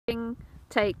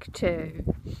Take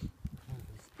two.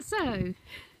 So,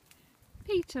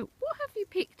 Peter, what have you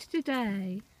picked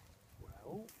today?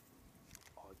 Well,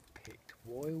 I picked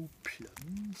wild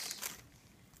plums.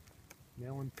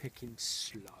 Now I'm picking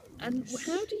sloes. And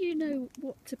how do you know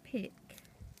what to pick?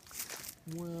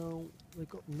 Well, they've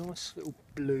got nice little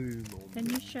bloom on them. Can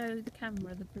you show the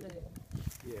camera the bloom?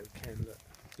 Yeah, we can. Look,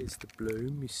 here's the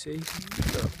bloom. You see?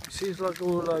 Look, you see, it's like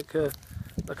all like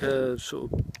a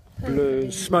sort of blue,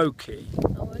 smoky.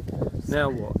 Oh, okay. Now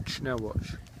watch. Now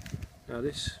watch. Now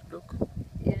this, look.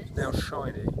 Yes. It's now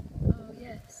shiny. Oh,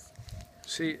 yes.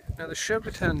 See, now the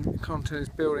sugar content is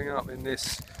building up in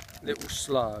this little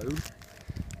sloe,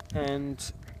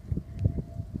 and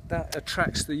that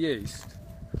attracts the yeast.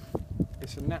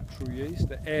 It's a natural yeast,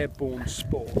 the airborne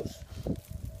spores.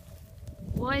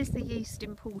 Why is the yeast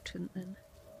important then?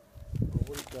 Well,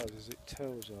 what it does is it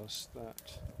tells us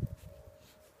that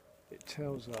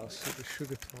the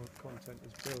sugar content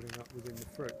is building up within the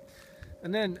fruit.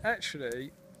 And then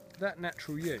actually, that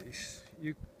natural yeast,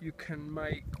 you can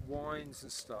make wines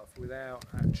and stuff without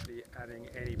actually adding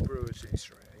any brewer's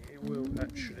yeast or anything. It will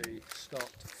actually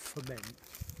start to ferment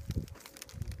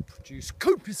and produce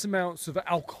copious amounts of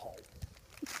alcohol.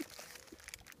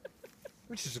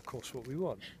 Which is of course what we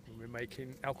want when we're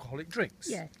making alcoholic drinks.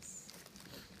 Yes.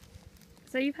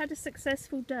 So you've had a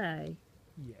successful day?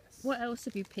 Yes. What else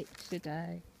have you picked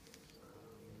today?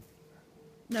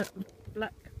 No,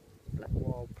 black.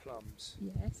 Wild plums.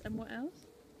 Yes, and what else?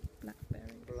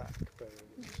 Blackberries.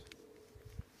 Blackberries.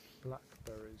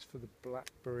 Blackberries for the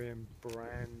blackberry and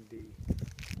brandy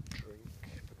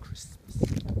drink for Christmas.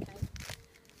 Okay.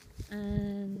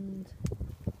 And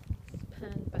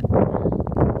pan back around.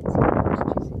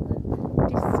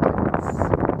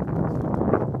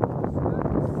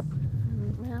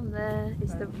 Around there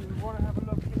is the. You want to have a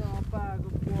look in our bag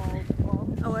of wild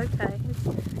plums? Oh, okay. It's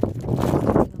on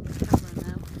the camera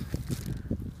now.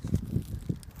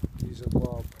 These are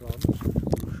wild plums,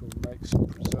 which we shall make some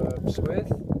preserves with.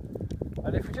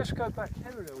 And if we just go back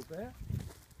here a little bit.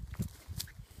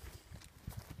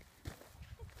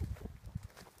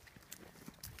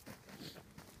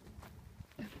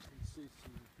 You can see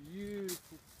some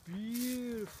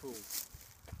beautiful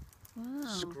Wow.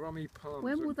 scrummy plums.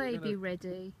 When will they be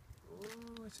ready?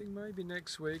 Oh, I think maybe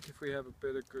next week if we have a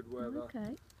bit of good weather.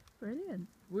 Okay, brilliant.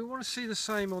 We want to see the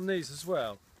same on these as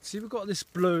well. See, we've got this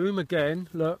bloom again,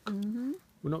 look.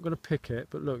 We're not going to pick it,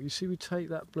 but look, you see we take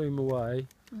that bloom away.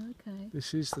 Okay.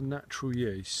 This is the natural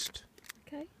yeast.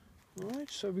 Okay. Alright,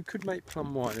 so we could make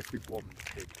plum wine if we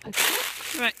wanted.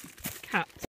 Okay. Right, cut.